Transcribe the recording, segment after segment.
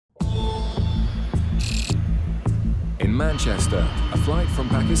In Manchester, a flight from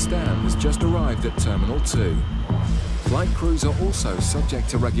Pakistan has just arrived at Terminal 2. Flight crews are also subject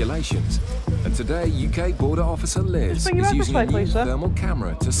to regulations, and today UK border officer Liz is using a new thermal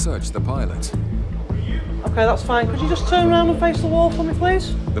camera to search the pilot. Okay, that's fine. Could you just turn around and face the wall for me,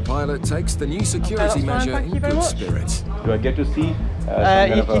 please? The pilot takes the new security measure in good spirits. Do I get to see?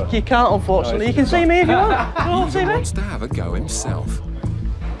 You can't, unfortunately. You can see me if you want. He wants to have a go himself.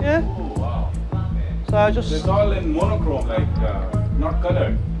 Yeah. So I just. It's all in monochrome, like not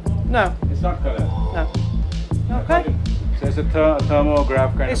colored. No. It's not colored. No. Okay. So it's a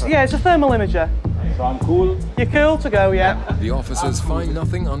thermograph kind of. Yeah, it's a thermal imager. So I'm cool. You're cool to go, yeah. The officers find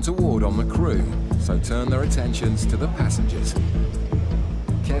nothing untoward on the crew, so turn their attentions to the passengers.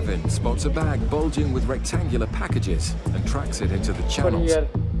 Kevin spots a bag bulging with rectangular packages and tracks it into the channels.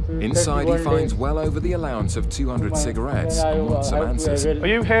 Inside he finds well over the allowance of 200 cigarettes and wants some answers. Are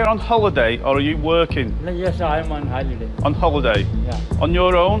you here on holiday or are you working? Yes, I'm on holiday. On holiday? Yeah. On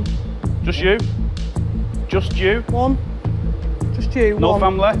your own? Just you? Just you? One. Just you. No one.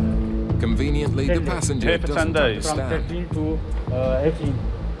 family? Conveniently, the passenger here for 10 doesn't days. From understand. 13 to 18.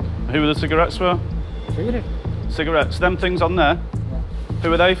 Who are the cigarettes for? Cigarette? Cigarettes. Them things on there? Yeah.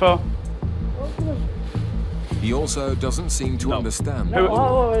 Who are they for? He also doesn't seem to understand.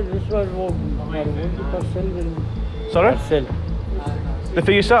 No, this was Sorry? Sell. They're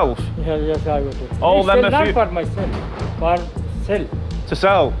for yourself? Yes, I would. All them are not for for myself, for sell. To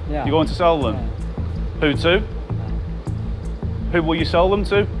sell? Yeah. You're going to sell them? Yeah. Who to? Who will you sell them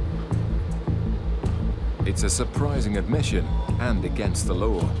to? It's a surprising admission and against the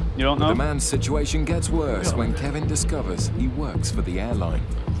law. You don't know? The man's situation gets worse when Kevin discovers he works for the airline.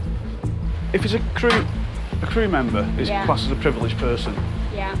 If he's a crew member, is classed as a privileged person.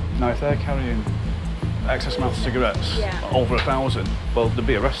 Yeah. Now, if they're carrying excess amounts of cigarettes, over 1,000, well, they'd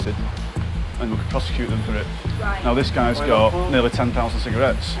be arrested and we could prosecute them for it. Right. Now, this guy's got nearly 10,000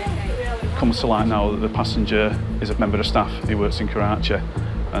 cigarettes. Comes to light now that the passenger is a member of staff. He works in Karachi,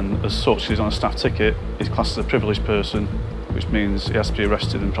 and as such, he's on a staff ticket. He's classed as a privileged person, which means he has to be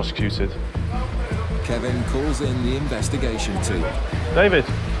arrested and prosecuted. Kevin calls in the investigation team. David,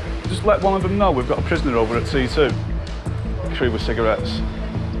 just let one of them know we've got a prisoner over at T2. Crew with cigarettes.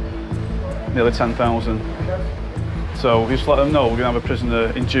 Nearly 10,000. So just let them know we're going to have a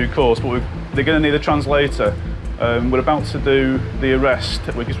prisoner in due course, but they're going to need a translator. We're about to do the arrest.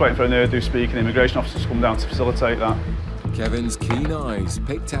 We're just waiting for an Urdu speaking immigration officer to come down to facilitate that. Kevin's keen eyes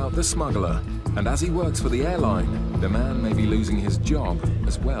picked out the smuggler, and as he works for the airline, the man may be losing his job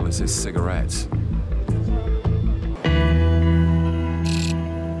as well as his cigarettes.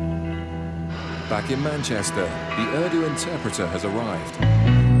 Back in Manchester, the Urdu interpreter has arrived.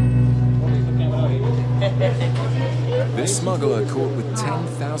 This smuggler caught with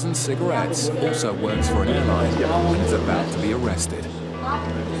 10,000 cigarettes also works for an airline and is about to be arrested.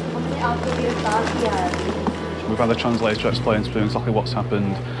 We've had a translator explain to him exactly what's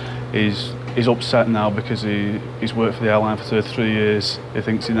happened. He's upset now because he's worked for the airline for 33 years. He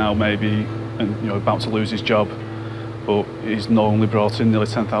thinks he now may be about to lose his job. But he's not only brought in nearly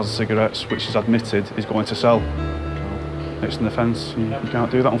 10,000 cigarettes, which he's admitted he's going to sell. It's an offence. You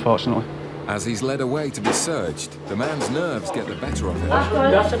can't do that, unfortunately. As he's led away to be searched, the man's nerves get the better of him.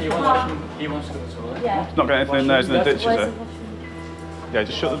 He wants to go to the toilet. He's not got anything in there, he's in the ditch, is it? Yeah,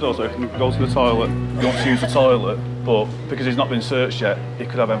 just shut the door so he can go to the toilet. He wants to use the toilet, but because he's not been searched yet, he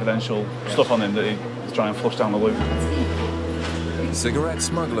could have evidential stuff on him that he's trying to flush down the loo. Cigarette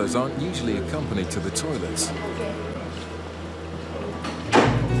smugglers aren't usually accompanied to the toilets.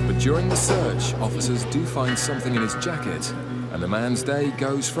 But during the search, officers do find something in his jacket, and the man's day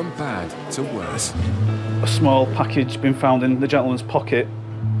goes from bad to worse. A small package been found in the gentleman's pocket,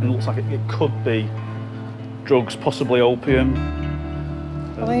 and it looks like it could be drugs, possibly opium.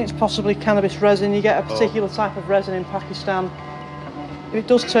 I think it's possibly cannabis resin. You get a particular type of resin in Pakistan. If it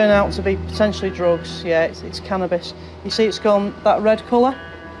does turn out to be potentially drugs, yeah, it's cannabis. You see it's gone that red colour?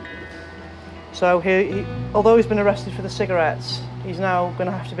 So although he's been arrested for the cigarettes, he's now going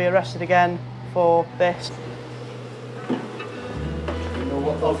to have to be arrested again for this.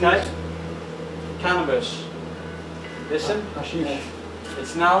 Okay, cannabis. Listen,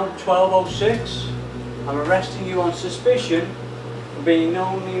 it's now 12:06. I'm arresting you on suspicion of being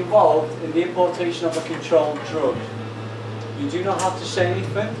knowingly involved in the importation of a controlled drug. You do not have to say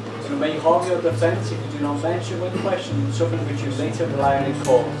anything to make whole your defence if you do not mention when questioned something which you later rely on in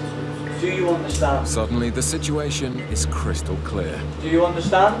court. Do you understand? Suddenly, the situation is crystal clear. Do you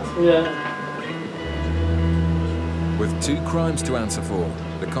understand? Yeah. With 2 crimes to answer for,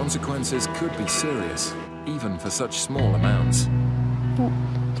 the consequences could be serious, even for such small amounts.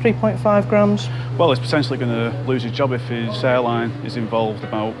 3.5 grams. Well, he's potentially going to lose his job if his airline is involved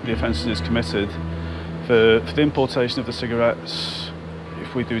about the offences he's committed. For the importation of the cigarettes,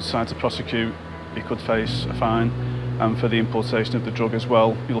 if we do decide to prosecute, he could face a fine. And for the importation of the drug as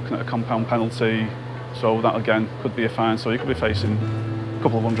well, you're looking at a compound penalty. So that again could be a fine. So he could be facing a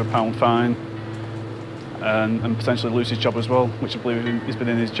couple of £100 fine and potentially lose his job as well, which I believe he's been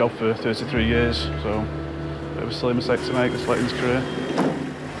in his job for 33 years. So a bit of a silly mistake to make this late in his career.